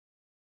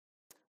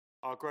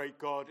Our great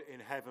God in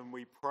heaven,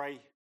 we pray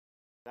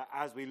that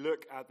as we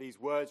look at these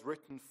words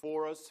written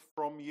for us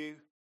from you,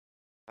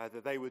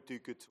 that they would do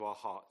good to our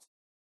hearts.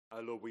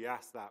 Lord, we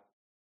ask that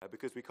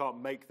because we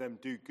can't make them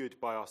do good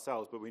by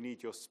ourselves, but we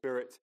need your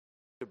Spirit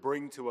to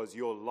bring to us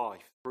your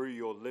life through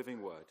your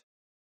living word.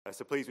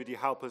 So please would you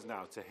help us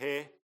now to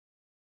hear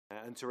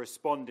and to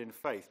respond in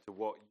faith to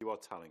what you are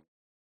telling.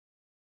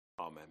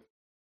 Amen.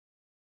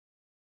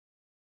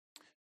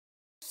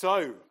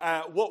 So,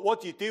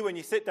 what do you do when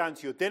you sit down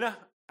to your dinner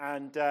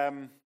and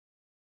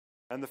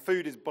the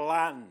food is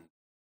bland,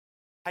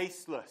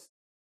 tasteless?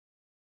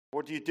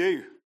 What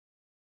do?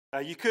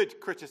 You could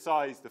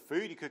criticize the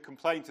food, you could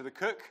complain to the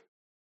cook,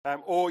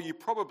 or you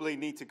probably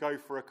need to go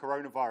for a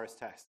coronavirus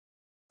test,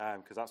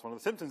 because that's one of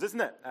the symptoms,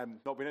 isn't it?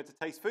 Not being able to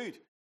taste food.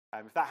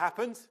 If that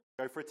happens,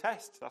 go for a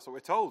test. That's what we're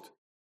told.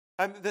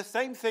 The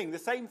same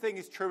thing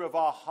is true of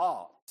our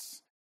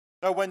hearts.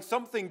 Now, when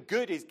something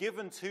good is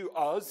given to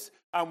us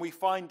and we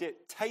find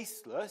it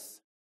tasteless,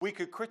 we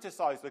could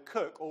criticize the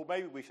cook, or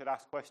maybe we should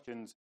ask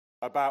questions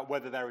about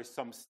whether there is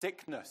some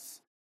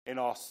sickness in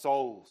our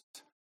souls.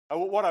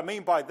 What I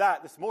mean by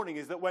that this morning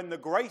is that when the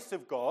grace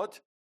of God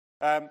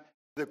in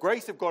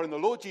the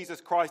Lord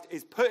Jesus Christ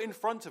is put in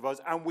front of us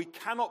and we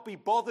cannot be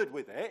bothered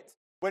with it,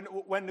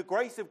 when the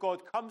grace of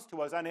God comes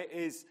to us and it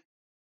is,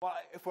 well,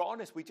 if we're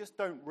honest, we just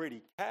don't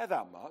really care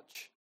that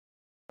much,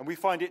 and we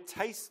find it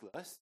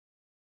tasteless,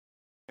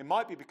 it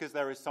might be because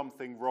there is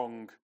something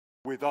wrong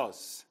with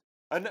us.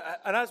 And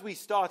as we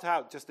start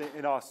out just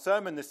in our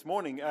sermon this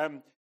morning,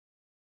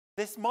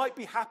 this might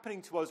be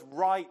happening to us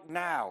right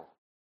now.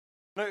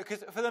 No,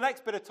 because for the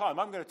next bit of time,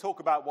 I'm going to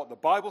talk about what the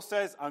Bible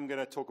says. I'm going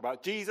to talk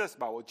about Jesus,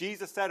 about what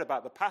Jesus said,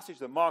 about the passage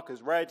that Mark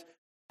has read.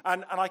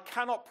 And I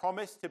cannot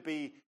promise to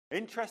be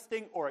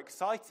interesting or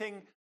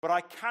exciting, but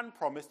I can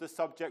promise the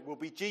subject will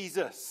be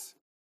Jesus.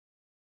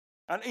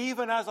 And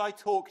even as I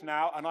talk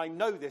now, and I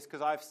know this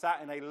because I've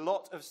sat in a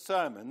lot of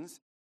sermons,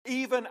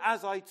 even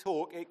as I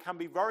talk, it can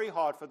be very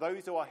hard for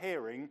those who are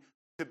hearing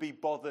to be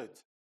bothered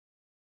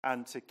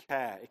and to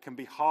care. It can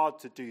be hard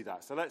to do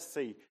that. So let's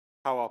see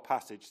how our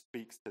passage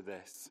speaks to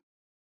this.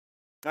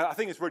 I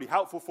think it's really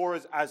helpful for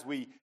us as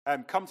we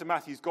come to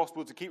Matthew's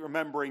Gospel to keep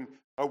remembering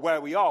where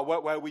we are,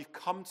 where we've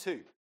come to.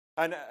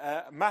 And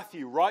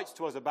Matthew writes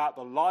to us about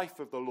the life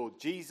of the Lord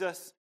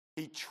Jesus.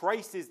 He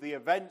traces the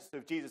events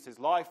of Jesus'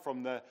 life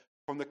from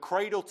the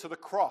cradle to the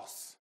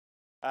cross,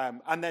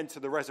 and then to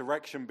the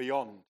resurrection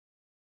beyond.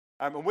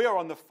 And we are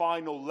on the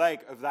final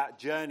leg of that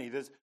journey.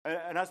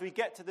 And as we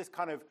get to this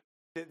kind of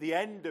the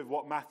end of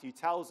what Matthew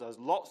tells us,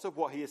 lots of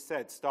what he has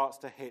said starts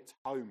to hit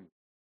home.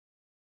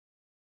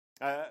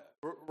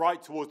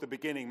 Right towards the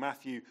beginning,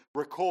 Matthew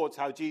records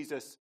how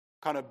Jesus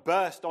kind of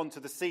burst onto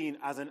the scene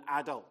as an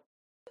adult.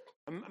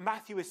 And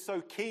Matthew is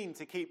so keen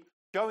to keep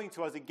showing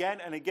to us again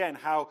and again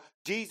how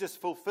Jesus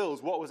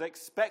fulfills what was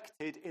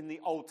expected in the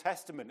Old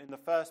Testament, in the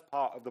first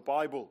part of the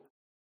Bible.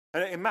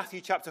 And in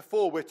Matthew chapter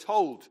 4, we're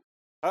told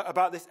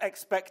about this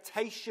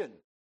expectation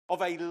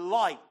of a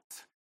light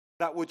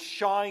that would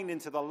shine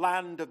into the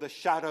land of the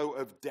shadow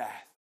of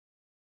death.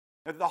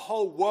 The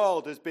whole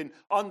world has been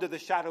under the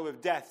shadow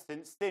of death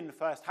since sin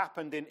first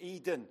happened in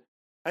Eden.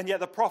 And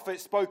yet the prophet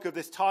spoke of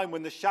this time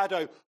when the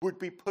shadow would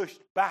be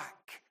pushed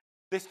back.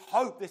 This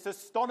hope, this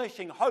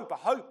astonishing hope, a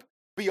hope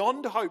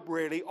beyond hope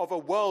really, of a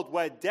world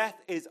where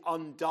death is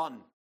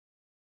undone.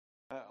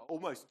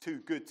 Almost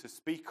too good to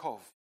speak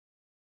of.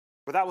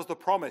 But that was the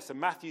promise. And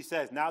Matthew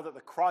says, now that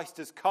the Christ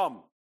has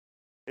come,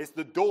 it's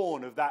the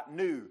dawn of that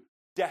new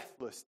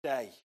deathless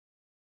day.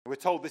 We're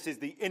told this is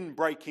the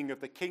inbreaking of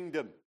the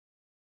kingdom.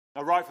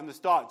 Now, right from the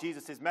start,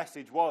 Jesus'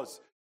 message was,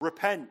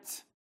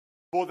 repent,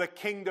 for the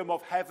kingdom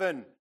of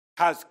heaven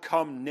has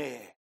come near.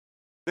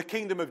 The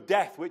kingdom of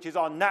death, which is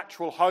our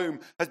natural home,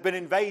 has been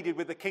invaded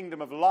with the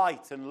kingdom of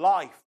light and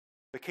life.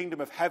 The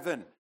kingdom of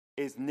heaven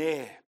is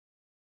near.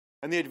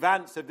 And the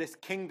advance of this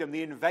kingdom,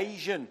 the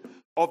invasion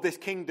of this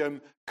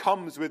kingdom,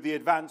 comes with the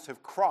advance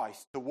of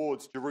Christ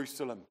towards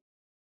Jerusalem.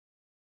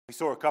 We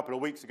saw a couple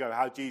of weeks ago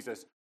how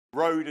Jesus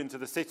rode into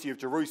the city of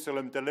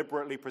Jerusalem,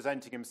 deliberately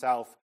presenting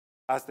himself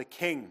as the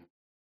king.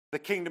 The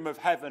kingdom of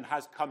heaven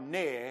has come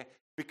near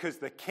because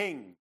the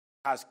king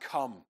has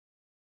come.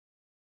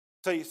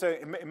 So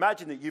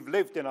imagine that you've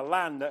lived in a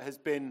land that has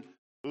been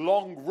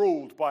long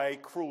ruled by a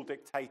cruel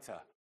dictator.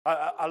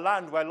 A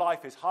land where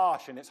life is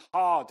harsh and it's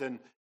hard and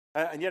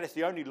yet it's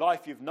the only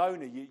life you've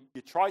known. And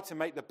you try to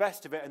make the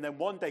best of it, and then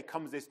one day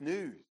comes this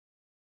news.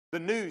 The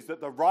news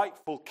that the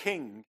rightful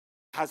king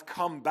has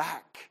come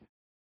back.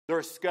 There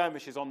are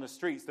skirmishes on the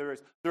streets. There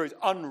is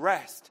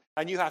unrest,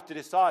 and you have to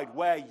decide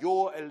where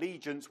your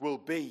allegiance will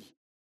be.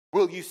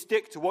 Will you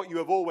stick to what you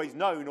have always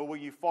known, or will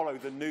you follow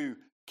the new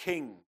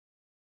king?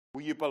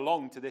 Will you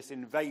belong to this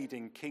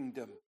invading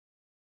kingdom?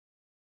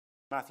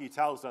 Matthew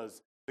tells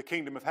us the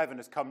kingdom of heaven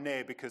has come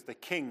near because the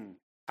king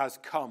has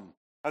come.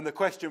 And the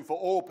question for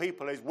all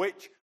people is,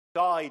 which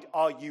side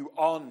are you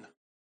on?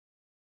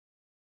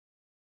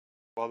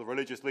 Well, the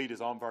religious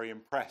leaders aren't very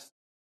impressed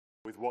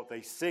with what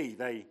they see.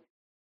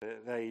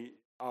 They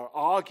are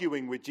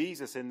arguing with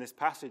Jesus in this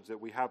passage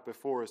that we have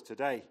before us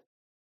today.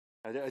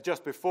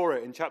 Just before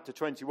it, in chapter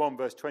 21,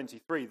 verse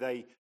 23,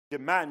 they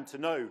demand to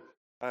know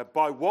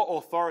by what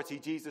authority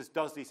Jesus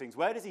does these things.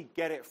 Where does he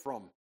get it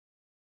from?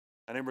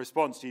 And in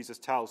response, Jesus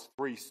tells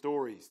three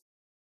stories.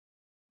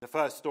 The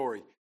first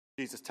story,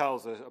 Jesus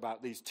tells us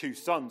about these two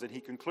sons, and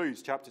he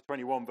concludes chapter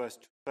 21, verse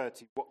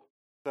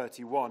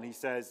 31. He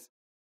says,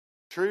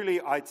 "Truly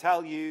I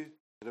tell you,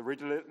 the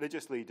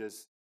religious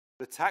leaders,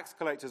 the tax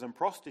collectors and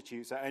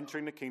prostitutes are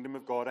entering the kingdom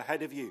of God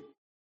ahead of you."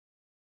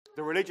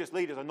 The religious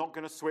leaders are not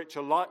going to switch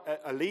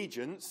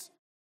allegiance,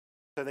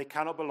 so they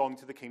cannot belong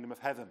to the kingdom of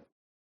heaven.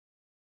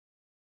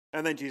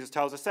 And then Jesus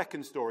tells a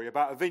second story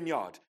about a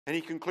vineyard. And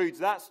he concludes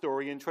that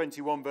story in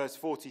 21 verse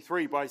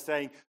 43 by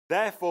saying,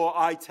 "Therefore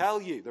I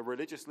tell you," the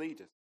religious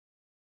leaders,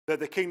 "that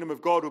the kingdom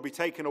of God will be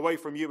taken away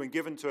from you and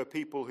given to a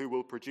people who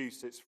will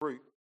produce its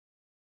fruit."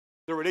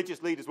 The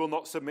religious leaders will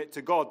not submit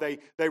to God.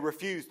 They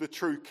refuse the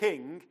true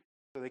king,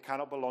 so they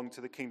cannot belong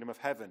to the kingdom of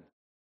heaven.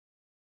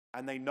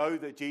 And they know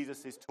that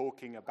Jesus is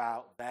talking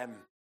about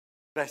them.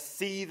 They're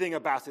seething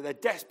about it. They're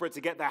desperate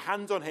to get their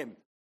hands on him,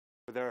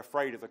 but they're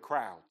afraid of the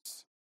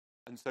crowds.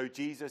 And so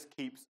Jesus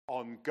keeps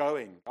on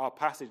going.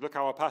 Look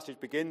how our passage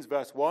begins,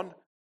 verse 1.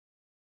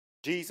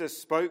 Jesus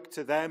spoke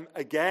to them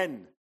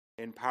again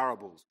in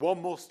parables.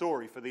 One more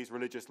story for these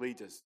religious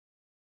leaders.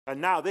 And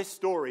now this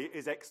story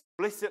is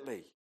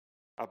explicitly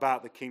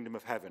about the kingdom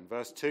of heaven.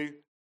 Verse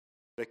 2,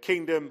 the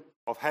kingdom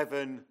of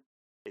heaven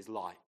is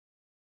light.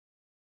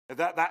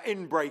 That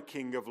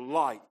inbreaking of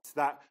light,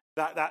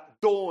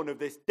 that dawn of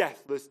this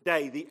deathless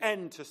day, the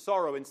end to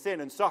sorrow and sin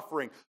and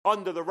suffering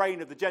under the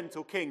reign of the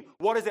gentle king.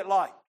 What is it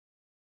like?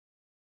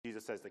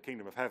 Jesus says the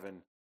kingdom of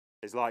heaven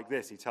is like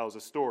this. He tells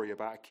a story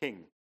about a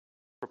king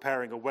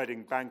preparing a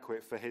wedding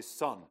banquet for his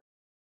son,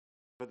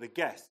 but the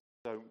guests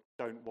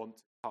don't want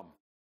to come.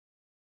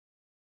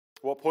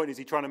 What point is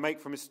he trying to make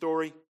from his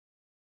story?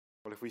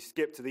 Well, if we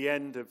skip to the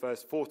end of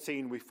verse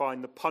 14, we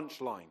find the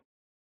punchline.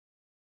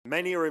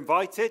 Many are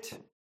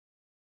invited,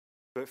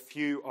 but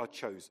few are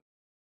chosen.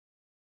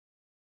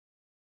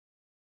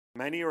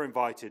 Many are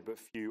invited, but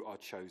few are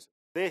chosen.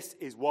 This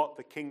is what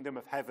the kingdom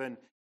of heaven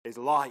is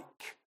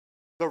like.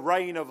 The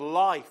reign of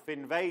life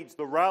invades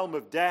the realm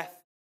of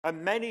death,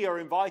 and many are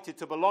invited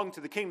to belong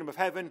to the kingdom of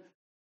heaven,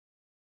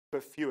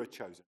 but few are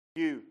chosen.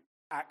 Few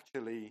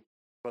actually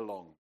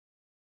belong.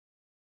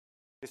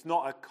 It's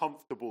not a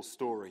comfortable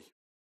story.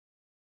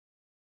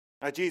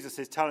 Now, Jesus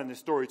is telling this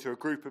story to a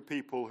group of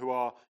people who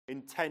are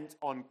intent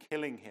on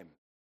killing him.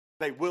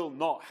 They will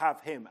not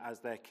have him as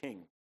their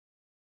king.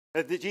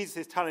 Jesus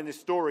is telling this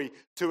story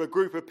to a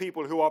group of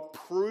people who are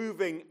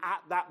proving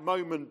at that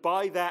moment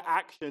by their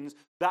actions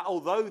that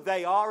although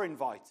they are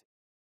invited,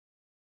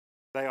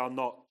 they are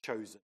not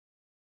chosen.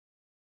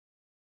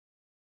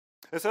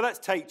 And so let's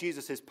take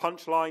Jesus'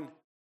 punchline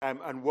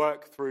and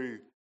work through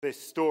this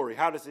story.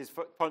 How does his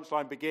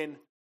punchline begin?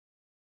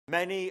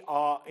 Many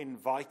are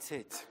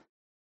invited.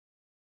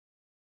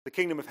 The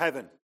kingdom of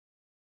heaven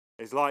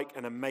is like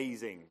an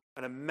amazing,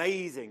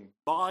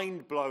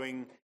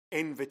 mind-blowing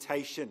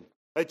invitation.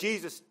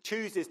 Jesus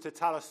chooses to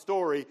tell a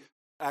story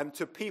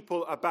to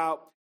people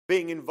about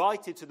being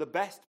invited to the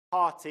best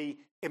party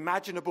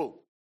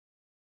imaginable.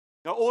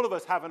 Now, all of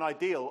us have an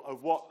ideal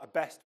of what a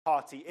best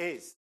party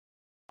is.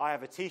 I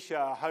have a t-shirt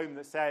at home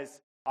that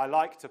says, "I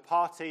like to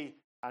party,"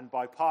 and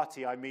by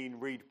party I mean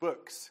read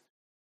books.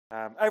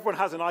 Everyone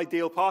has an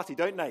ideal party,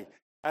 don't they?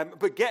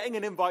 But getting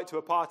an invite to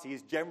a party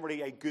is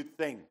generally a good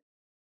thing.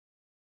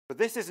 But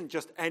this isn't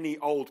just any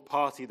old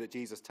party that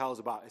Jesus tells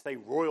about. It's a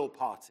royal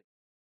party.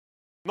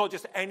 Not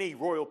just any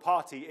royal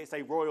party, it's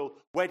a royal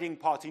wedding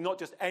party. Not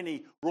just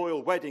any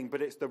royal wedding,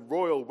 but it's the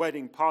royal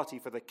wedding party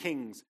for the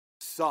king's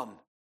son.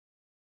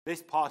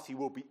 This party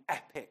will be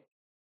epic.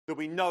 There'll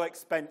be no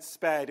expense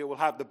spared. It will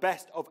have the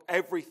best of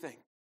everything.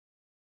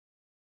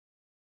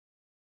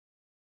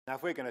 Now,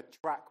 if we're going to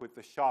track with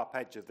the sharp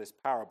edge of this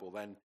parable,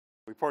 then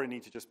we probably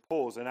need to just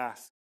pause and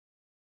ask,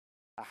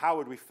 how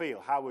would we feel?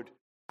 How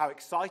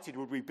excited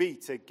would we be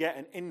to get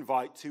an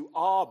invite to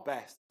our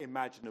best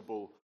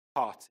imaginable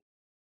party?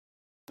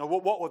 Now,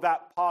 what would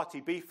that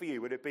party be for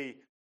you? Would it be,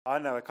 I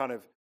don't know, a kind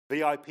of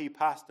VIP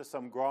pass to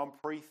some Grand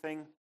Prix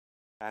thing?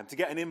 To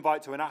get an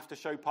invite to an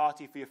after-show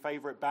party for your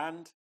favourite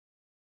band?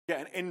 Get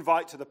an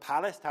invite to the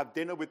palace to have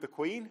dinner with the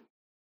Queen?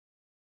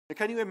 And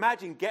can you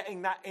imagine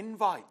getting that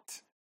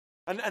invite?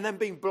 And then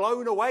being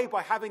blown away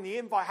by having the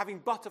invite, having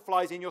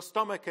butterflies in your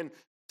stomach and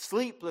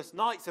sleepless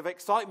nights of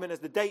excitement as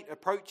the date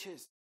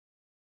approaches?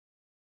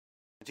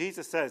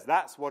 Jesus says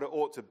that's what it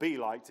ought to be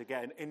like to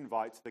get an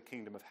invite to the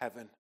kingdom of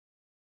heaven.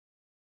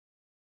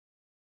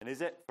 And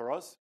is it for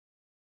us?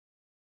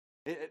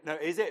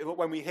 Is it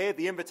when we hear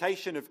the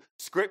invitation of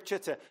Scripture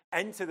to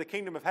enter the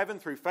kingdom of heaven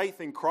through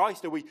faith in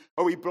Christ? Are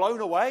we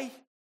blown away,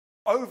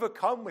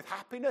 overcome with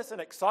happiness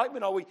and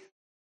excitement?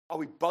 Are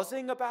we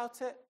buzzing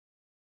about it?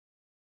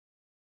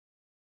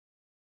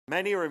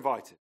 Many are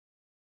invited.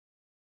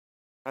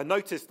 And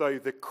notice, though,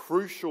 the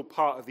crucial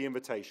part of the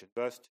invitation,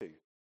 verse 2.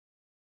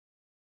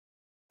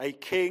 A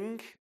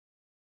king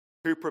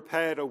who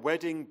prepared a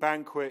wedding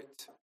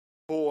banquet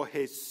for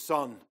his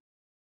son.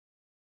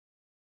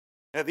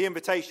 The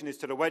invitation is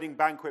to the wedding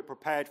banquet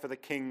prepared for the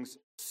king's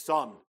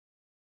son.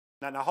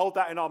 Now hold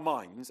that in our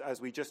minds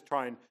as we just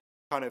try and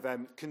kind of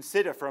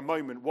consider for a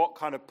moment what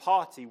kind of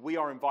party we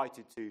are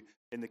invited to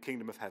in the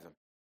kingdom of heaven.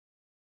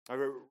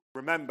 I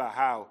remember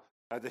how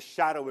the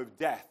shadow of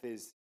death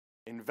is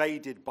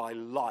invaded by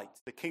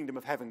light. The kingdom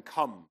of heaven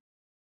comes.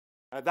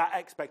 That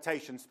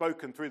expectation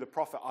spoken through the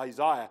prophet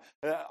Isaiah.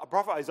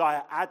 Prophet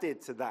Isaiah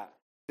added to that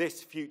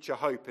this future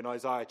hope in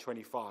Isaiah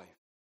 25.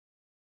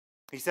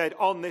 He said,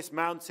 on this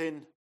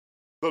mountain,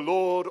 the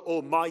Lord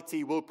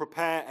Almighty will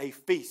prepare a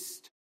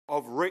feast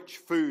of rich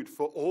food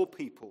for all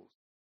peoples,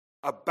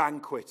 a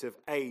banquet of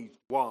aged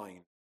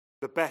wine,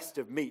 the best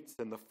of meats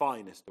and the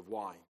finest of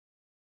wine.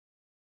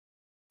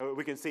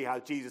 We can see how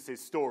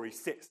Jesus' story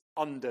sits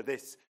under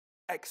this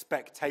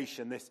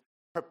expectation, this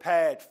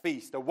prepared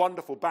feast, a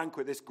wonderful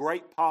banquet, this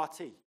great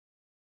party.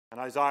 And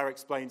Isaiah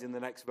explains in the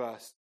next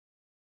verse,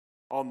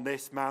 on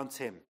this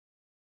mountain,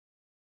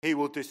 he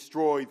will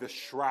destroy the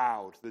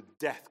shroud, the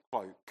death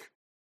cloak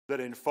that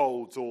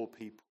enfolds all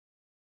people,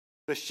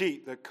 the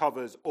sheet that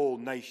covers all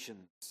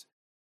nations.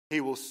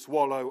 He will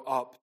swallow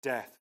up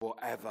death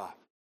forever.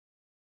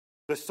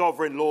 The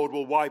sovereign Lord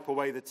will wipe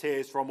away the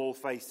tears from all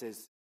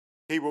faces.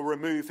 He will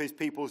remove his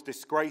people's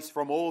disgrace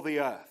from all the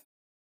earth.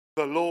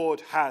 The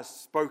Lord has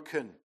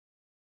spoken.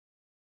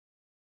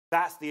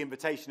 That's the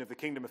invitation of the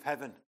kingdom of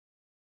heaven.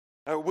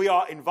 We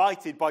are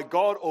invited by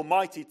God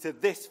Almighty to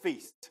this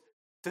feast,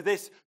 to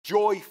this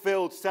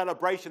joy-filled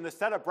celebration, the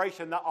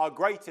celebration that our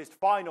greatest,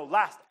 final,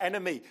 last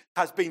enemy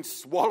has been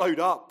swallowed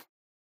up.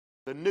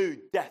 The new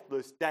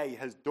deathless day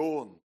has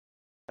dawned,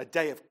 a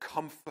day of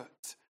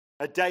comfort,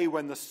 a day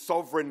when the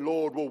sovereign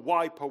Lord will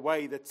wipe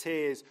away the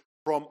tears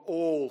from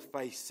all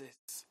faces.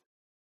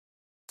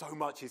 So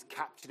much is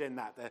captured in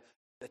that,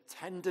 the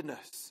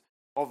tenderness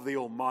of the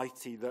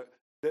Almighty, that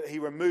he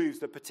removes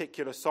the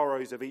particular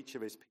sorrows of each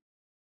of his people.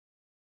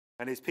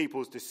 And his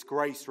people's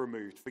disgrace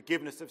removed,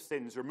 forgiveness of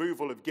sins,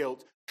 removal of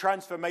guilt,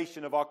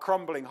 transformation of our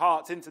crumbling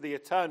hearts into the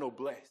eternal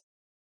bliss.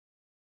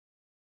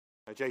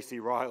 J.C.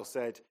 Ryle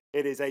said,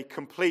 it is a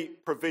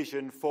complete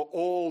provision for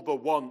all the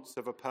wants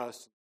of a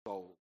person's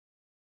soul.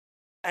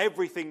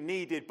 Everything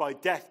needed by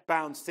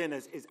death-bound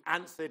sinners is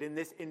answered in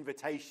this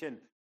invitation.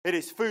 It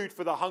is food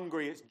for the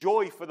hungry, it's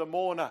joy for the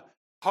mourner,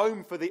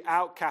 home for the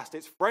outcast,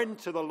 it's friend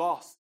to the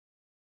lost.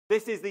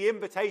 This is the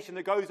invitation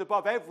that goes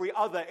above every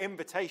other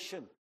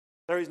invitation.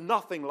 There is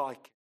nothing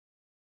like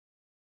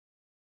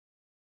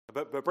it.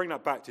 But bring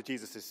that back to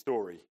Jesus'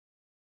 story,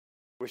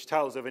 which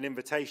tells of an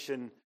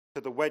invitation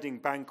to the wedding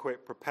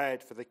banquet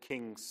prepared for the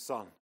king's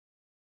son.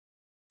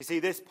 You see,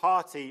 this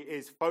party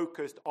is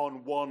focused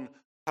on one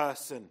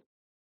person.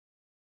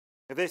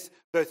 This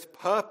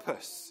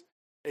purpose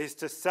is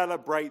to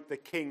celebrate the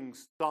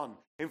king's son.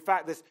 In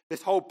fact,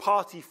 this whole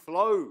party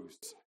flows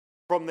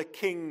from the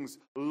king's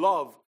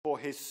love for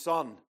his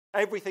son.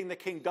 Everything the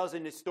king does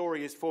in this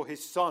story is for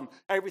his son.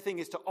 Everything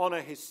is to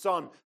honor his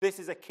son. This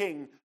is a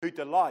king who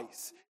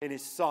delights in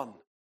his son.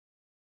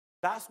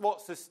 That's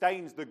what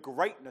sustains the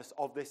greatness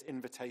of this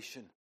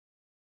invitation.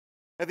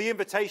 And the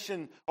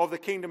invitation of the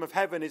kingdom of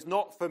heaven is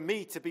not for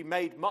me to be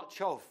made much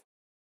of.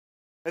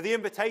 And the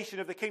invitation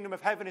of the kingdom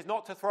of heaven is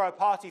not to throw a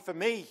party for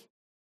me.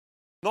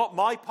 Not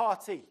my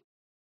party.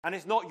 And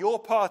it's not your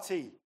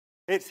party.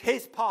 It's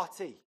his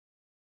party.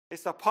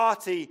 It's a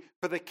party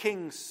for the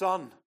king's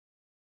son.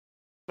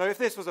 Now, if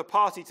this was a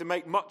party to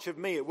make much of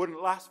me, it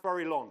wouldn't last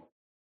very long.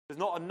 There's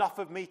not enough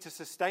of me to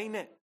sustain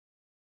it.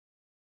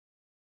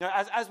 Now,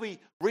 as we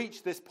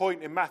reach this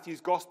point in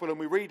Matthew's gospel and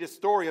we read a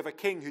story of a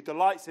king who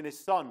delights in his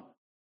son,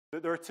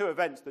 that there are two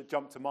events that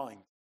jump to mind.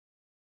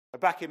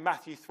 Back in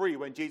Matthew 3,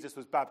 when Jesus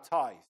was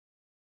baptized,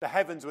 the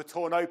heavens were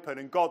torn open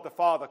and God the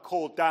Father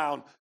called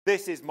down,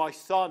 "This is my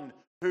son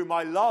whom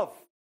I love.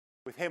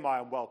 With him I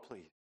am well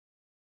pleased."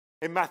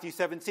 In Matthew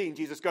 17,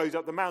 Jesus goes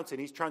up the mountain.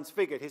 He's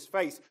transfigured. His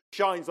face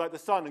shines like the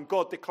sun. And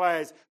God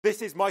declares,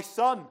 "This is my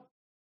son,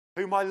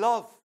 whom I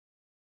love.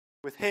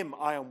 With him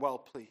I am well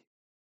pleased."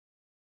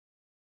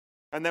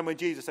 And then when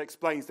Jesus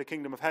explains the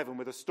kingdom of heaven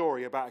with a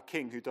story about a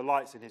king who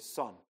delights in his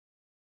son.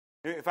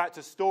 In fact,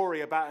 a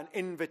story about an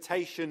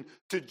invitation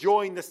to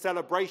join the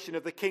celebration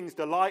of the king's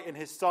delight in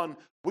his son,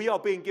 we are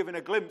being given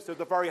a glimpse of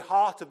the very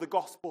heart of the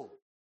gospel.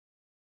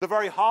 The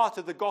very heart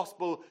of the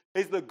gospel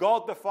is that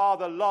God the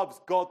Father loves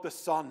God the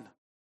Son.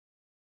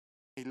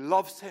 He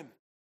loves him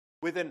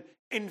with an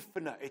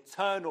infinite,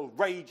 eternal,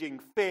 raging,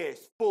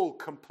 fierce, full,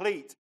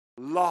 complete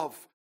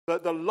love.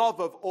 The love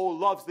of all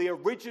loves, the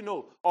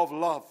original of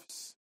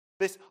loves.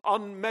 This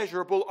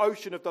unmeasurable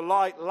ocean of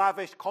delight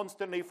lavished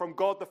constantly from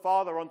God the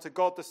Father onto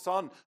God the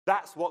Son.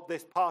 That's what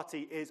this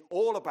party is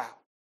all about.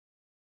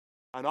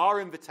 And our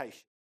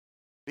invitation,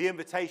 the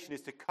invitation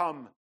is to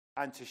come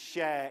and to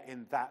share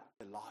in that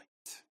delight.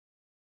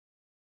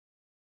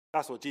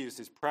 That's what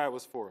Jesus' prayer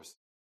was for us.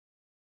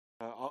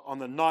 On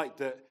the night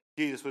that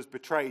Jesus was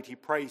betrayed, he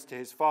prays to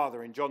his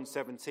Father in John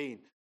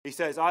 17. He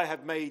says, "I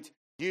have made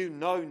you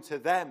known to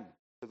them,"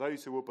 to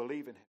those who will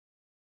believe in him,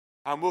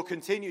 "and will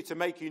continue to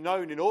make you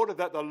known in order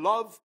that the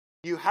love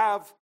you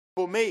have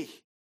for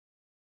me,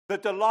 the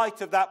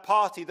delight of that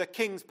party, the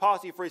king's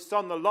party for his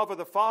son, the love of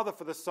the Father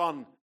for the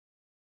Son,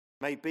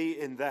 may be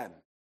in them,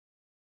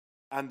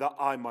 and that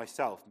I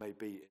myself may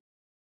be in them.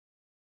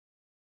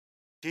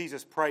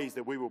 Jesus prays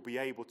that we will be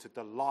able to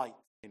delight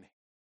in him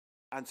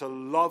and to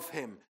love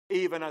him,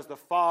 even as the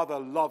Father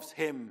loves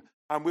him,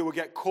 and we will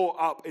get caught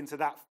up into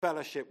that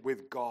fellowship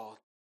with God.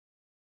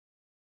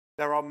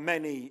 There are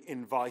many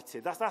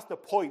invited. That's the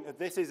point. That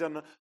this is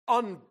an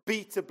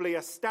unbeatably,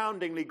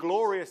 astoundingly,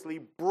 gloriously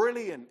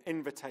brilliant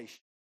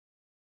invitation.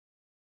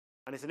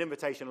 And it's an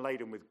invitation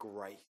laden with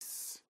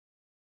grace.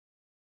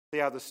 See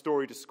how the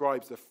story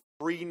describes the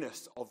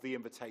freeness of the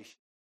invitation.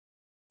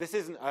 This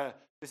isn't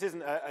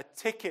a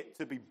ticket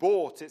to be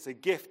bought, it's a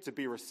gift to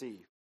be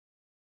received.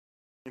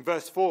 In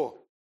verse 4,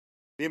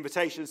 the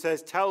invitation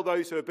says, "Tell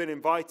those who have been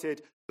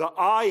invited that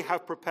I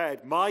have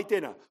prepared my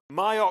dinner.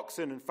 My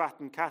oxen and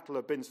fattened cattle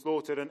have been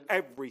slaughtered, and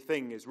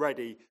everything is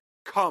ready.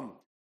 Come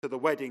to the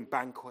wedding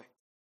banquet."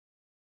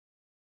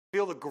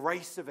 Feel the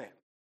grace of it.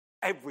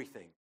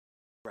 Everything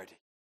ready.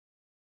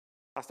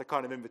 That's the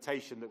kind of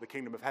invitation that the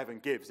kingdom of heaven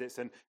gives. It's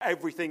an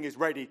everything is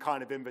ready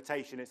kind of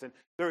invitation. It's an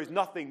there is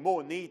nothing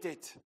more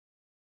needed.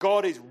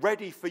 God is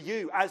ready for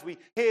you as we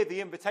hear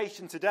the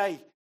invitation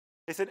today.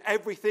 It's an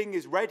everything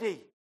is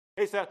ready.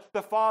 It's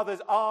the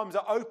Father's arms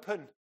are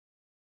open.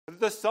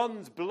 The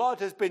Son's blood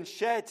has been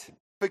shed.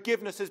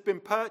 Forgiveness has been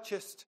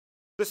purchased.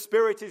 The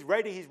Spirit is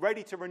ready. He's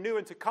ready to renew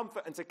and to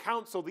comfort and to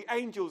counsel. The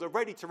angels are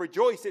ready to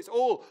rejoice. It's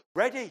all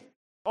ready.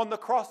 On the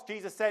cross,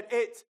 Jesus said,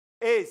 "It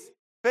is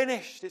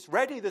finished." It's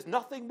ready. There's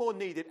nothing more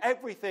needed.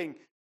 Everything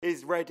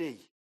is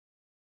ready.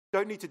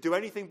 Don't need to do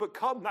anything but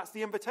come. That's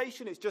the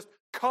invitation. It's just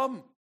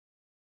come.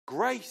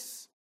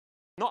 Grace.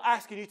 Not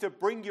asking you to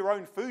bring your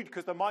own food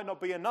because there might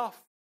not be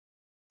enough.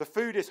 The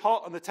food is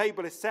hot and the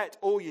table is set.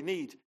 All you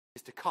need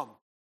is to come.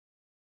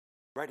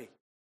 Ready.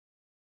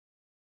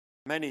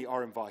 Many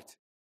are invited.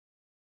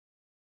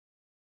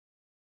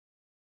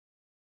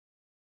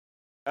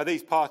 Now,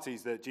 these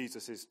parties that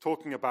Jesus is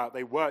talking about,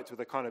 they worked with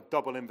a kind of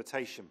double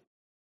invitation.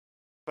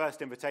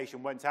 First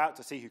invitation went out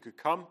to see who could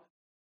come,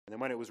 and then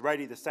when it was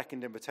ready, the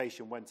second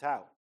invitation went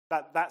out.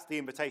 That's the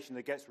invitation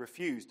that gets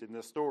refused in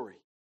the story.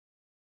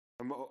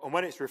 And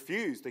when it's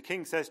refused, the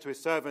king says to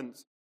his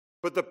servants,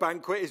 "But the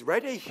banquet is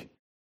ready,"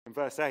 in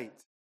verse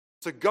 8.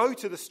 "So go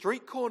to the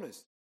street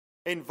corners,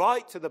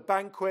 invite to the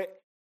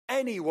banquet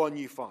anyone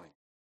you find."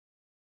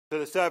 So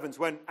the servants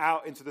went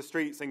out into the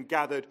streets and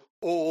gathered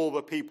all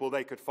the people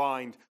they could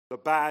find, the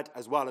bad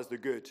as well as the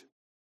good.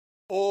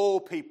 All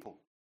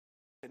people.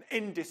 An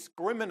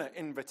indiscriminate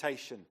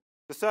invitation.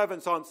 The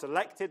servants aren't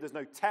selected. There's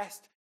no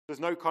test. There's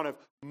no kind of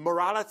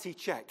morality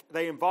check.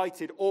 They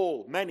invited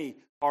all.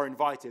 Many are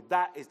invited.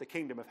 That is the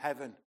kingdom of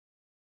heaven.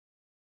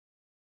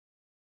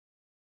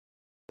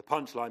 The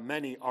punchline,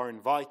 many are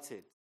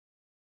invited,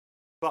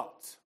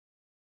 but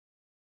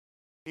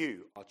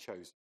few are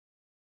chosen.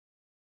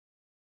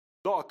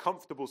 Not a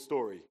comfortable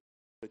story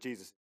that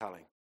Jesus is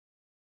telling.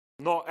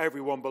 Not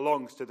everyone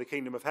belongs to the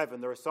kingdom of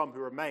heaven. There are some who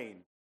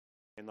remain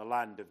in the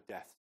land of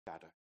death's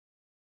shadow.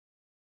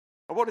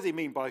 And what does he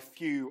mean by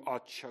few are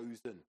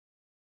chosen?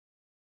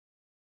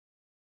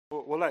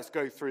 Well, let's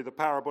go through the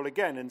parable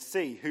again and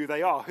see who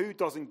they are. Who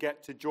doesn't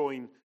get to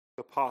join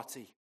the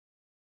party?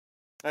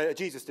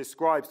 Jesus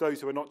describes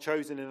those who are not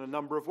chosen in a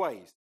number of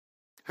ways.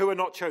 Who are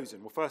not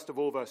chosen? Well, first of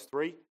all, verse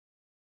 3.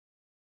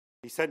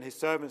 He sent his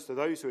servants to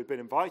those who had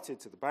been invited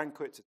to the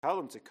banquet to tell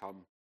them to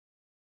come,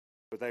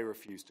 but they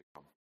refused to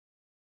come.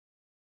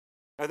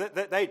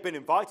 They'd been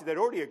invited. They'd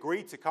already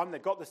agreed to come.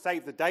 They'd got the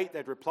save the date.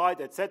 They'd replied.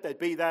 They'd said they'd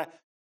be there.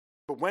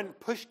 But when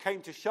push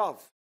came to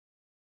shove,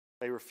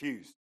 they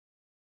refused.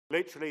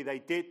 Literally, they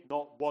did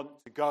not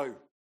want to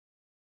go.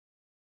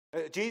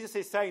 Jesus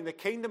is saying the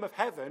kingdom of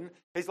heaven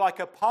is like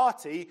a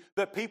party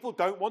that people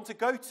don't want to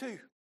go to.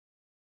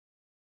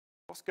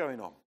 What's going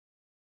on?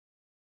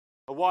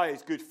 And why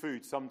is good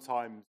food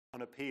sometimes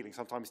unappealing,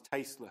 sometimes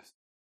tasteless?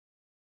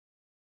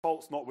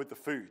 Fault's not with the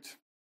food.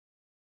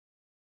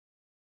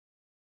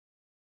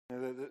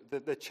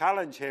 The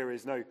challenge here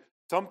is,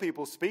 some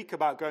people speak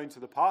about going to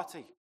the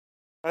party.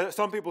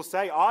 Some people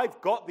say, I've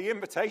got the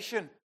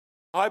invitation.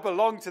 I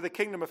belong to the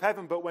kingdom of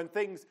heaven. But when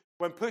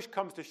push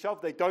comes to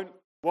shove, they don't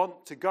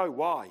want to go.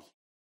 Why?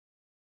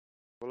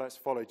 Well, let's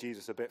follow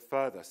Jesus a bit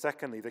further.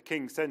 Secondly, the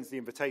king sends the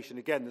invitation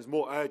again. There's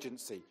more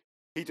urgency.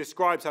 He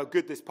describes how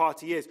good this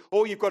party is.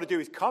 All you've got to do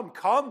is come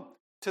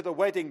to the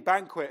wedding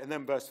banquet. And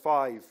then verse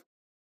 5,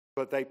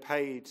 but they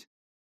paid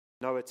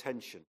no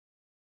attention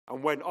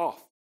and went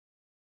off,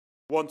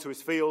 one to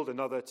his field,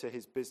 another to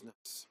his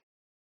business.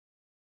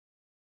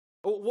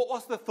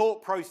 What's the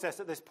thought process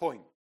at this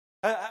point?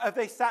 Have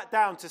they sat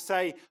down to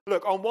say,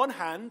 look, on one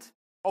hand,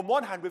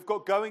 we've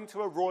got going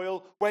to a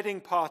royal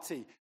wedding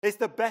party. It's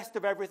the best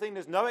of everything.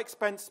 There's no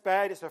expense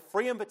spared. It's a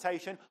free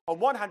invitation. On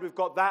one hand, we've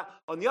got that.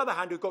 On the other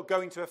hand, we've got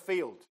going to a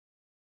field.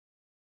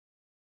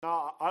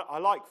 Now, I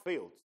like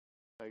fields.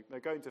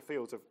 Going to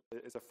fields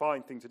is a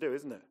fine thing to do,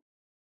 isn't it?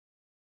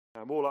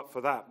 I'm all up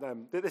for that.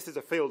 This is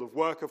a field of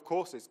work, of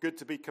course. It's good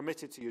to be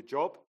committed to your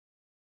job.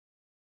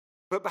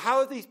 But how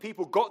have these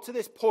people got to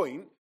this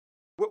point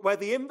where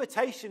the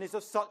invitation is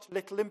of such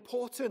little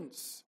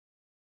importance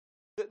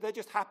that they're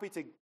just happy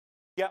to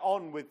get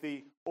on with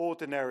the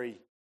ordinary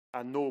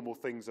and normal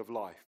things of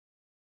life.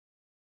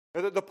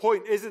 The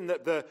point isn't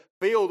that the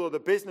field or the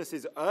business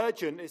is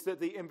urgent, it's that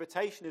the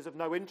invitation is of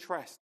no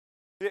interest.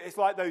 It's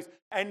like those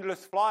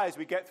endless flyers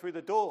we get through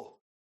the door.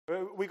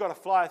 We got a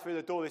flyer through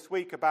the door this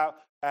week about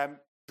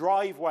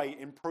driveway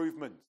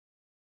improvements.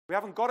 We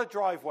haven't got a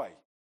driveway.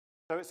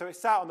 So it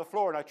sat on the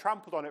floor and I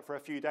trampled on it for a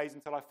few days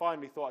until I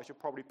finally thought I should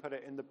probably put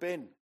it in the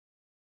bin.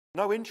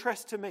 No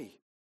interest to me.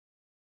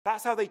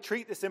 That's how they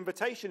treat this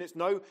invitation. It's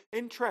no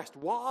interest.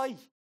 Why?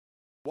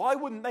 Why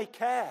wouldn't they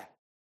care?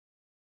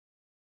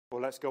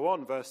 Well, let's go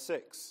on. Verse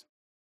 6.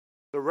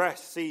 The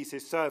rest seized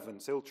his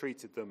servants,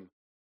 ill-treated them,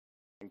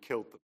 and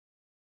killed them.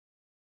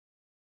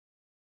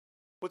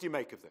 What do you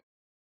make of this?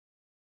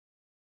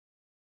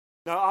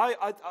 Now,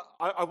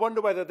 I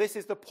wonder whether this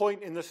is the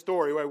point in the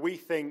story where we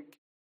think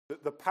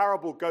that the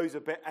parable goes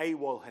a bit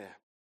AWOL here.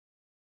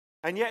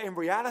 And yet, in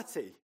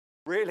reality,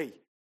 really,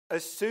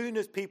 as soon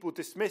as people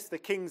dismiss the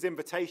king's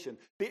invitation,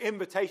 the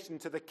invitation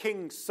to the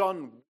king's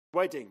son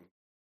wedding,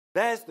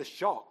 there's the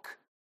shock.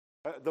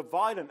 The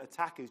violent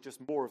attack is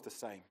just more of the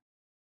same.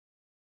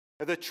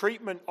 The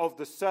treatment of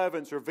the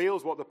servants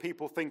reveals what the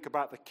people think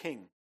about the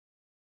king.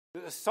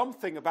 There's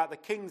something about the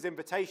king's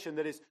invitation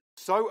that is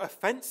so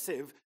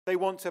offensive, they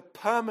want to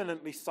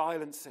permanently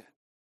silence it.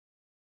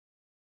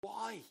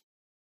 Why?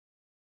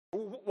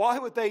 Why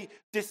would they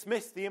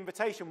dismiss the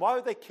invitation? Why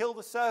would they kill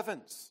the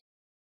servants?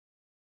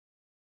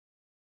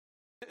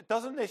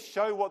 Doesn't this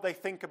show what they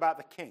think about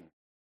the king?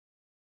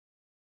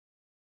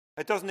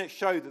 Doesn't it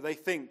show that they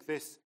think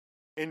this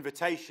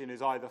invitation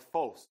is either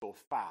false or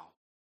foul?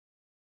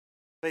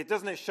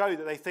 Doesn't it show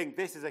that they think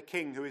this is a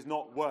king who is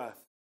not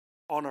worth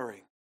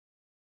honouring?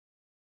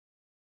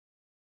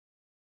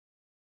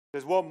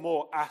 There's one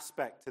more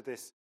aspect to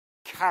this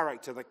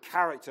character, the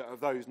character of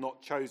those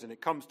not chosen. It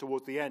comes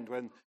towards the end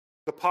when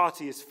the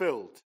party is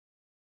filled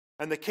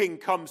and the king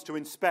comes to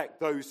inspect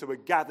those who are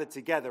gathered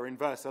together. In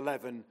verse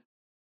 11,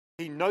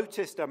 he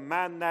noticed a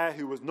man there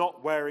who was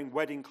not wearing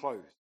wedding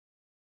clothes.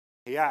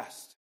 He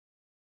asked,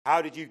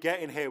 "How did you get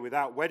in here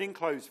without wedding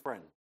clothes,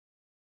 friend?"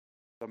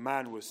 The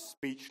man was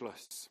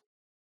speechless,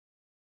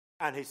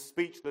 and his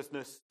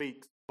speechlessness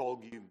speaks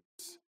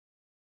volumes.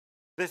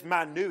 This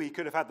man knew he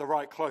could have had the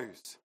right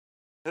clothes,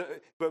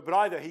 but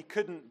either he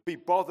couldn't be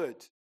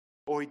bothered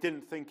or he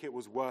didn't think it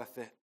was worth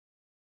it.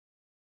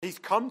 He's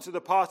come to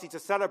the party to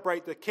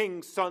celebrate the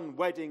king's son's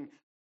wedding,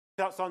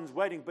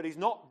 but he's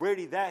not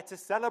really there to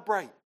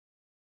celebrate.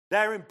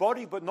 They're in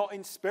body but not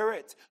in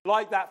spirit,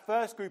 like that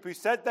first group who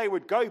said they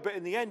would go, but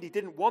in the end he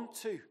didn't want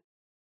to.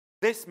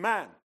 This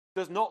man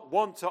does not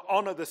want to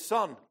honour the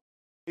son.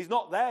 He's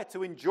not there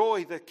to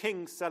enjoy the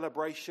king's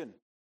celebration.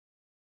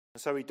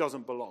 And so he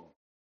doesn't belong.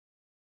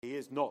 He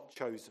is not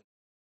chosen.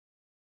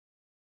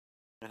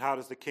 And how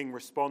does the king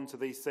respond to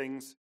these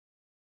things?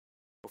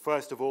 Well,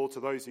 first of all, to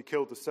those who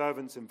killed the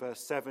servants in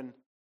verse 7,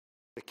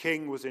 the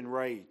king was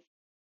enraged.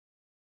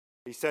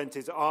 He sent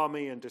his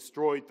army and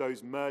destroyed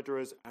those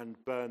murderers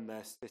and burned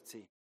their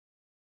city.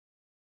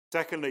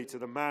 Secondly, to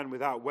the man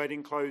without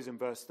wedding clothes in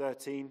verse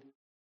 13,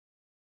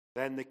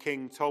 then the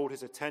king told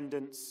his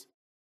attendants,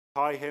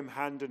 "Tie him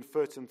hand and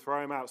foot and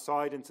throw him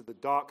outside into the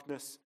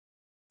darkness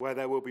where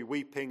there will be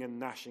weeping and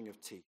gnashing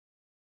of teeth."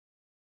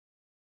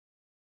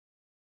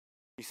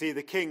 You see,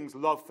 the king's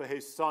love for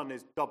his son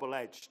is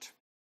double-edged.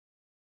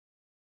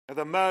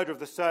 The murder of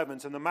the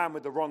servants and the man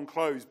with the wrong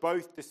clothes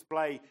both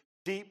display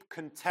deep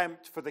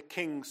contempt for the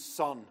king's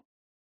son.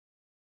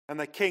 And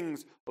the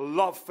king's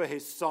love for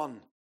his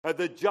son,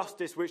 the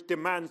justice which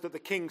demands that the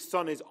king's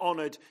son is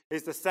honoured,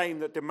 is the same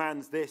that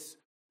demands this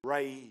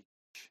rage.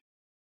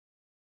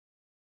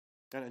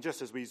 And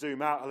just as we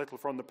zoom out a little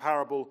from the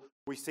parable,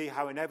 we see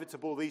how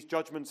inevitable these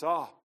judgments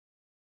are.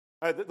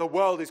 That the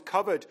world is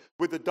covered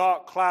with the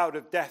dark cloud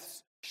of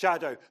death's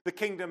shadow. The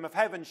kingdom of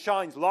heaven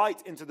shines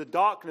light into the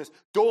darkness,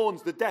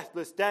 dawns the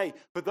deathless day.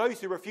 For those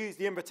who refuse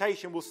the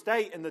invitation will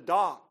stay in the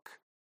dark.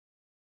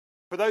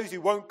 For those who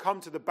won't come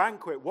to the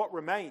banquet, what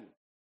remains?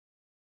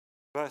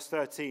 Verse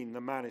 13, the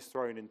man is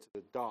thrown into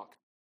the dark.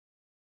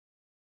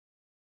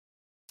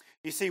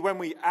 You see, when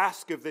we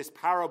ask of this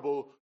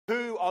parable,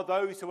 who are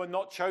those who are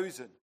not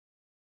chosen?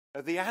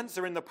 The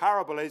answer in the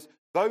parable is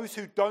those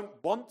who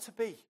don't want to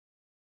be,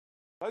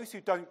 those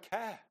who don't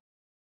care.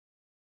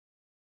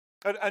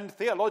 And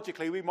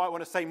theologically, we might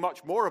want to say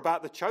much more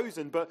about the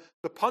chosen, but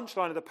the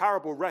punchline of the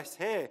parable rests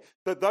here,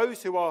 that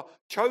those who are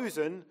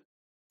chosen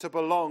to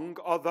belong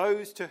are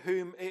those to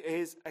whom it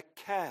is a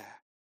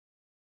care.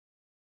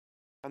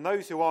 And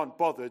those who aren't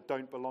bothered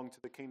don't belong to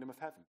the kingdom of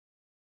heaven.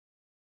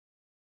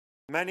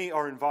 Many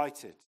are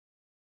invited,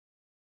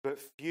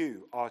 but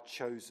few are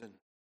chosen.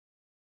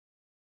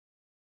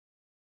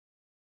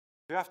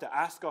 We have to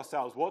ask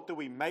ourselves, what do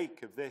we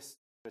make of this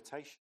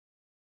invitation?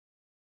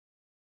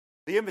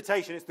 The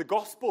invitation is the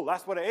gospel.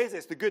 That's what it is.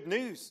 It's the good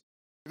news.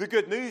 The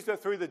good news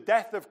that through the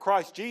death of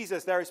Christ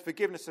Jesus, there is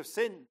forgiveness of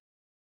sin.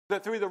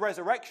 That through the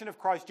resurrection of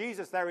Christ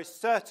Jesus, there is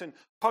certain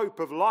hope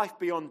of life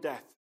beyond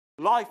death,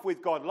 life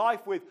with God,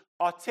 life with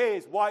our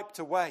tears wiped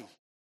away,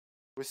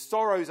 with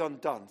sorrows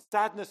undone,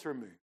 sadness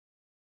removed,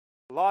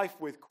 life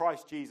with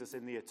Christ Jesus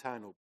in the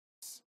eternal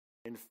bliss,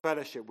 in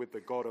fellowship with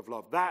the God of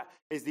love. That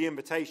is the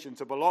invitation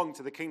to belong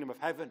to the kingdom of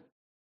heaven.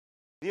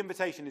 The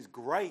invitation is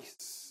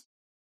grace.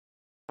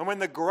 And when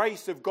the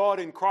grace of God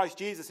in Christ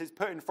Jesus is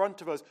put in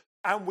front of us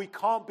and we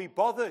can't be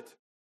bothered,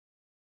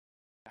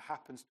 it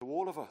happens to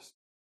all of us.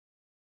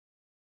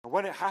 And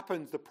when it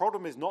happens, the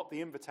problem is not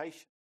the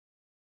invitation.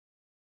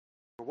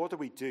 But what do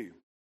we do?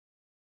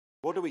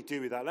 What do we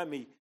do with that? Let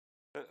me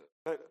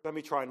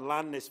try and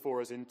land this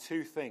for us in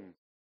two things.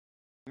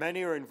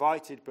 Many are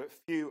invited, but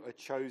few are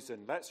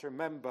chosen. Let's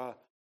remember,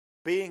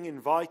 being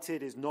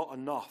invited is not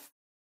enough.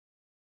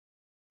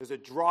 There's a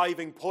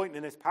driving point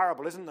in this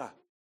parable, isn't there?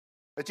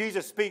 That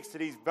Jesus speaks to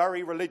these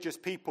very religious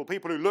people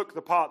who look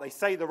the part, they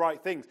say the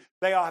right things.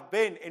 They have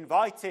been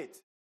invited,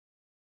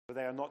 but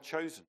they are not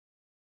chosen.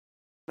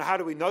 Now, how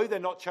do we know they're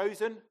not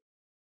chosen?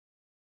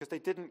 Because they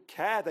didn't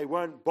care, they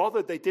weren't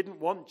bothered, they didn't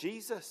want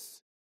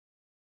Jesus.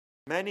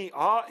 Many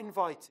are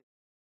invited.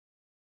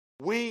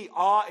 We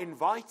are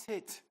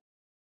invited.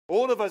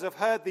 All of us have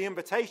heard the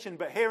invitation,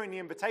 but hearing the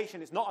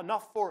invitation is not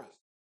enough for us.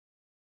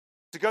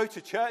 To go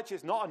to church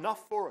is not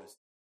enough for us.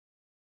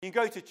 You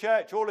can go to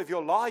church all of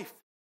your life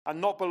and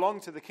not belong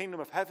to the kingdom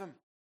of heaven.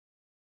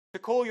 To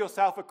call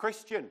yourself a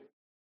Christian,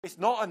 it's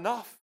not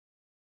enough.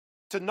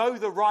 To know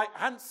the right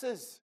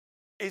answers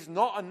is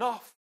not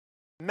enough.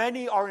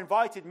 Many are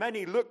invited,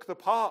 many look the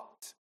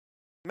part.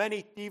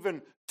 Many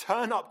even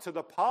turn up to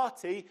the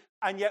party,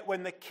 and yet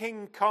when the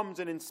king comes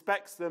and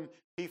inspects them,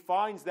 he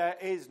finds there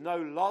is no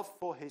love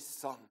for his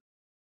son.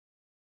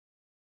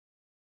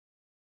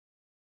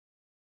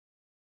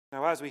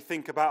 Now, as we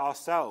think about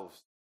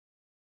ourselves,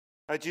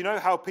 do you know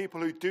how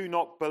people who do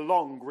not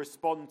belong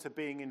respond to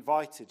being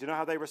invited? Do you know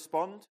how they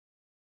respond?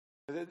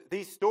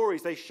 These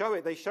stories, they show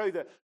it. They show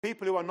that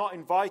people who are not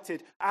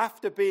invited,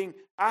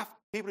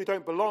 people who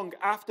don't belong,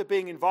 after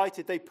being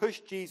invited, they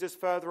push Jesus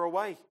further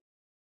away.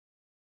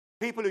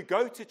 People who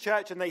go to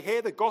church and they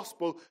hear the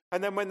gospel,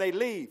 and then when they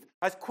leave,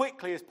 as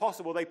quickly as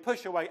possible, they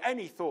push away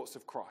any thoughts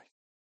of Christ.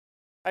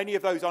 Any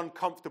of those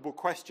uncomfortable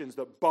questions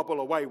that bubble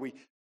away, we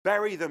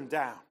bury them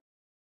down.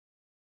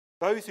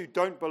 Those who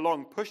don't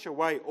belong push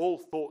away all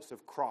thoughts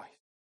of Christ.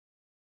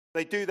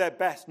 They do their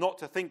best not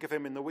to think of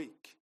him in the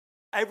week.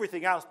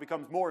 Everything else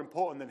becomes more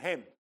important than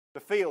him. The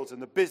fields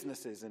and the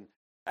businesses and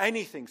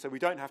anything, so we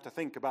don't have to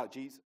think about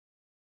Jesus.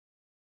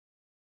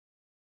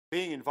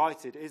 Being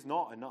invited is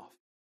not enough.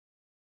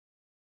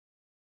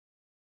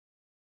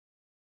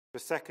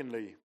 But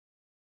secondly,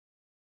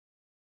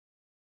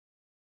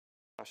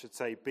 I should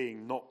say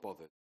being not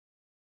bothered.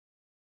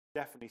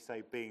 Definitely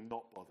say being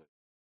not bothered.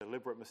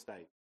 Deliberate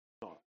mistake.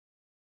 Not.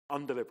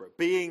 Undeliberate.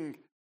 Being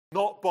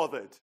not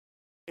bothered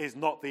is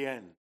not the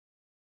end.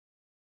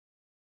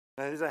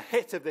 Now, there's a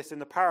hit of this in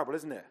the parable,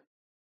 isn't it?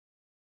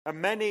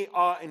 And many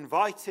are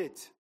invited,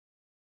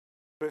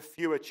 but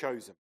few are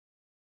chosen.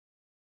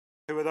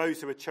 Who are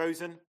those who are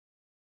chosen?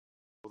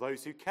 Well,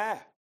 those who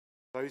care.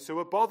 Those who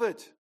are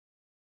bothered.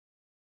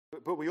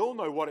 But we all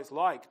know what it's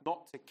like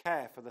not to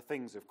care for the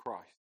things of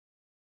Christ.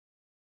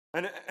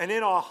 And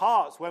in our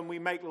hearts, when we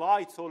make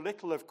light or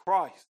little of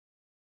Christ,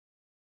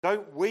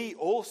 don't we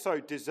also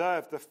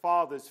deserve the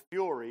Father's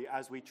fury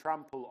as we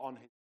trample on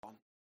his Son?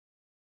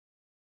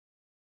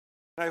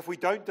 Now, if we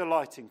don't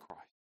delight in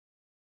Christ,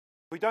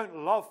 if we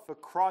don't love for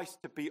Christ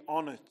to be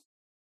honored,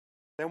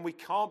 then we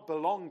can't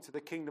belong to the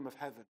kingdom of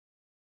heaven.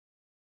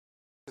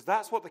 Because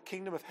that's what the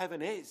kingdom of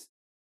heaven is.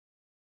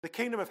 The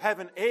kingdom of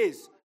heaven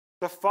is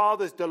the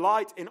Father's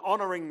delight in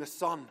honoring the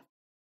Son.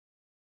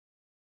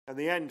 And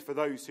the end for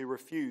those who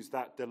refuse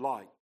that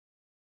delight,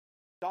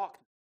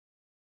 darkness.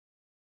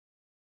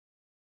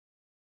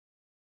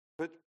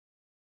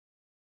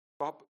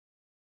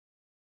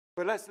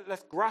 But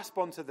let's grasp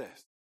onto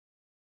this.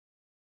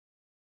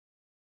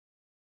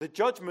 The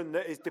judgment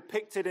that is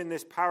depicted in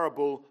this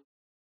parable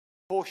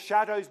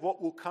foreshadows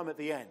what will come at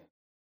the end.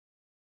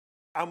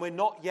 And we're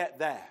not yet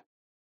there.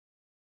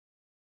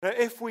 Now,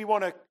 if we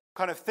want to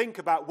kind of think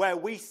about where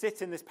we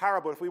sit in this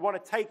parable, if we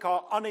want to take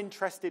our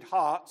uninterested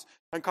hearts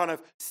and kind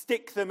of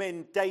stick them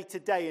in day to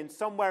day and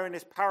somewhere in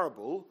this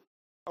parable,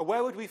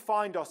 where would we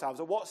find ourselves?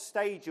 At what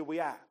stage are we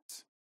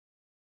at?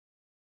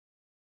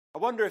 I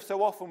wonder if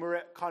so often we're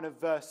at kind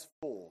of verse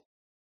 4.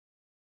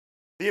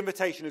 The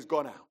invitation has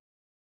gone out.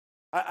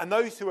 And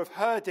those who have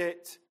heard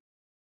it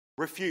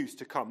refused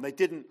to come. They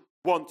didn't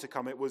want to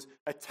come. It was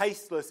a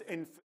tasteless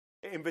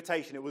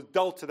invitation. It was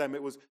dull to them.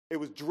 It was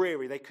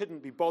dreary. They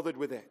couldn't be bothered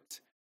with it.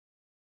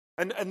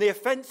 And the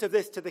offense of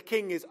this to the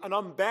king is an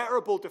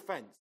unbearable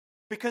defense,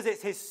 because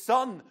it's his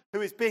son who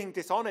is being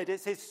dishonored.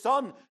 It's his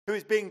son who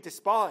is being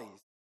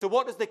despised. So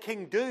what does the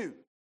king do?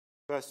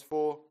 Verse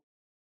 4,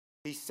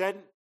 he sent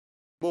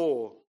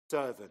more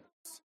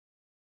servants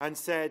and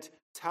said,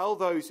 "Tell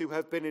those who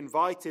have been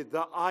invited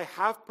that I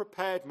have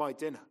prepared my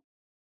dinner.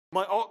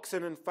 My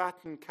oxen and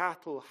fattened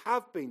cattle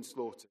have been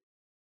slaughtered,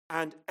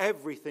 and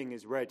everything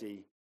is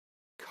ready.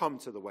 Come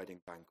to the wedding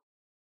banquet."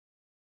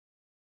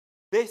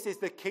 This is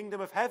the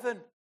kingdom of heaven.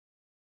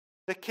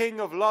 The King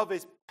of love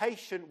is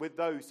patient with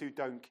those who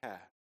don't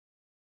care.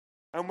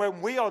 And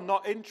when we are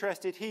not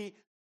interested, he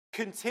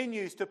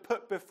continues to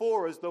put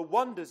before us the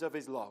wonders of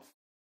his love.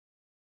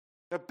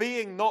 That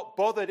being not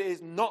bothered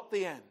is not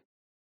the end.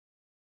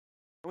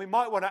 And we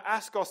might want to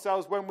ask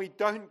ourselves, when we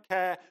don't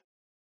care,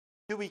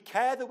 do we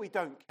care that we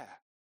don't care?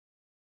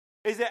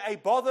 Is it a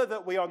bother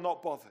that we are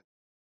not bothered?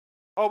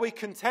 Are we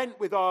content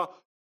with our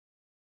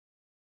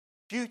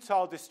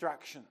futile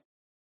distraction?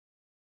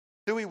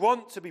 Do we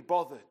want to be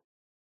bothered?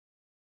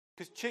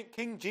 Because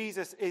King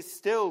Jesus is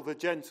still the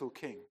gentle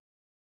king.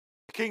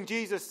 King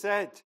Jesus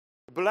said,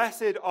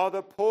 "Blessed are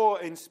the poor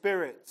in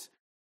spirit,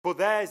 for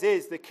theirs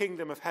is the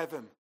kingdom of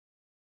heaven."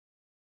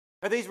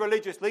 And these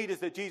religious leaders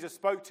that Jesus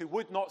spoke to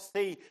would not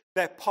see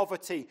their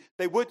poverty.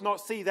 They would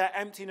not see their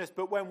emptiness.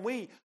 But when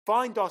we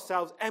find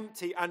ourselves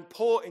empty and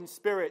poor in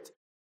spirit,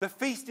 the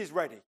feast is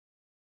ready.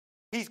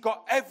 He's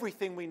got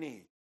everything we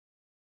need.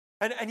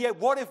 And yet,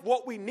 what if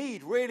what we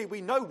need, really,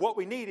 we know what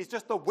we need is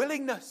just the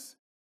willingness?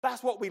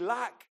 That's what we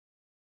lack.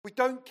 We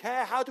don't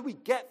care. How do we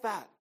get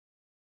that?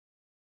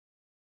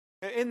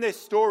 In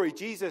this story,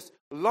 Jesus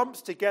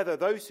lumps together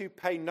those who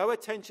pay no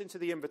attention to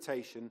the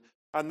invitation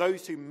and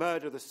those who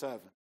murder the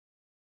servant.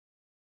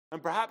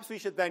 And perhaps we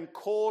should then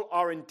call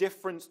our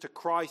indifference to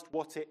Christ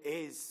what it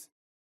is.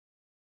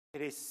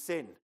 It is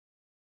sin.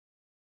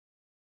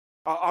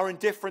 Our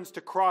indifference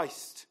to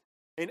Christ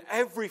in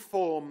every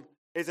form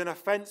is an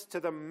offense to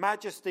the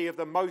majesty of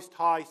the Most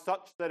High,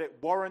 such that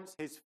it warrants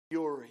his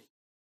fury.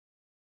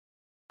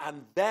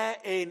 And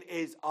therein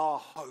is our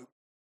hope.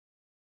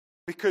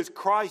 Because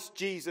Christ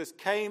Jesus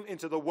came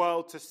into the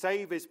world to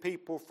save his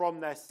people from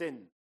their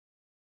sins.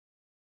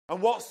 And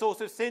what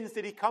sorts of sins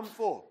did he come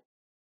for?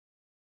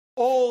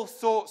 All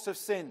sorts of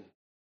sin,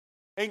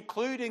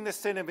 including the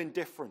sin of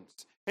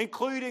indifference,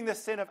 including the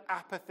sin of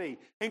apathy,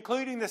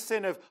 including the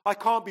sin of I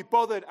can't be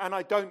bothered and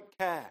I don't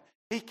care.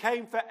 He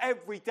came for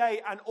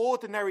everyday and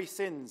ordinary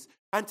sins.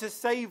 And to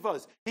save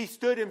us, he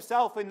stood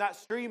himself in that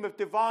stream of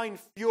divine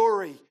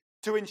fury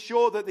to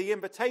ensure that the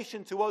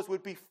invitation to us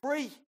would be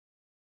free.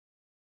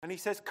 And he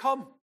says,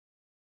 come,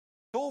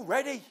 it's all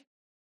ready.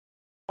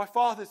 My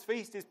Father's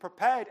feast is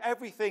prepared.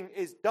 Everything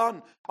is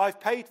done.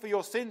 I've paid for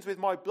your sins with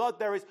my blood.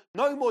 There is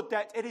no more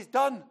debt. It is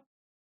done.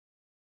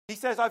 He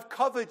says, I've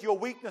covered your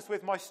weakness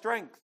with my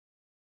strength.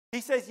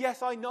 He says,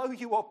 yes, I know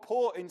you are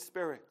poor in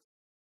spirit.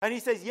 And he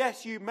says,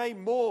 yes, you may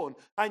mourn.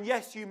 And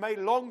yes, you may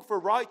long for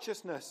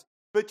righteousness.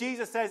 But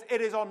Jesus says,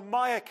 it is on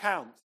my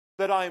account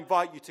that I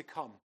invite you to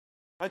come.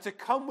 And to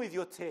come with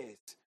your tears,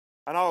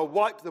 and I will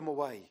wipe them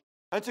away.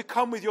 And to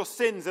come with your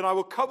sins, and I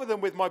will cover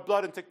them with my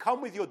blood. And to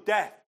come with your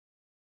death,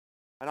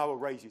 and I will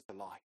raise you to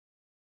life.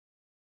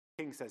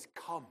 The King says,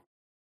 come.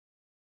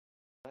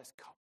 Let's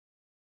come.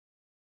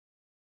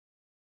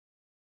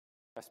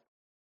 Let's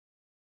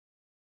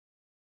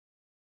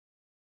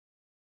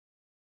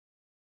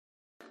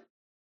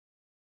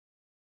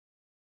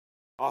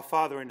Our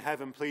Father in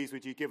heaven, please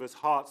would you give us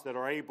hearts that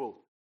are able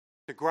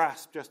to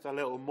grasp just a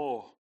little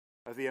more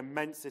of the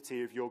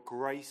immensity of your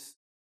grace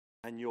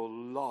and your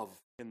love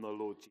in the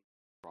Lord Jesus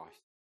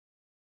Christ.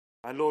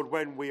 And Lord,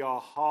 when we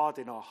are hard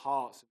in our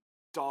hearts,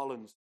 dull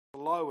and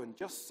slow and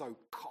just so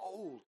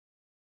cold,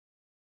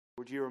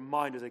 would you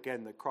remind us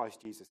again that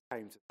Christ Jesus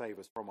came to save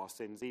us from our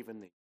sins, even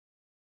these?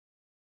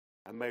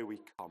 And may we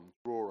come,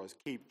 draw us,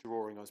 keep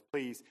drawing us.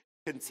 Please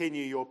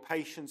continue your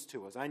patience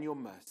to us and your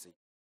mercy,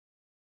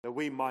 that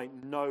we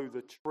might know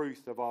the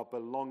truth of our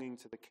belonging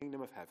to the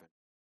kingdom of heaven,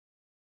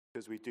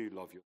 because we do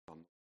love your Son.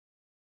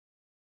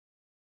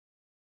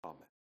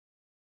 Amen.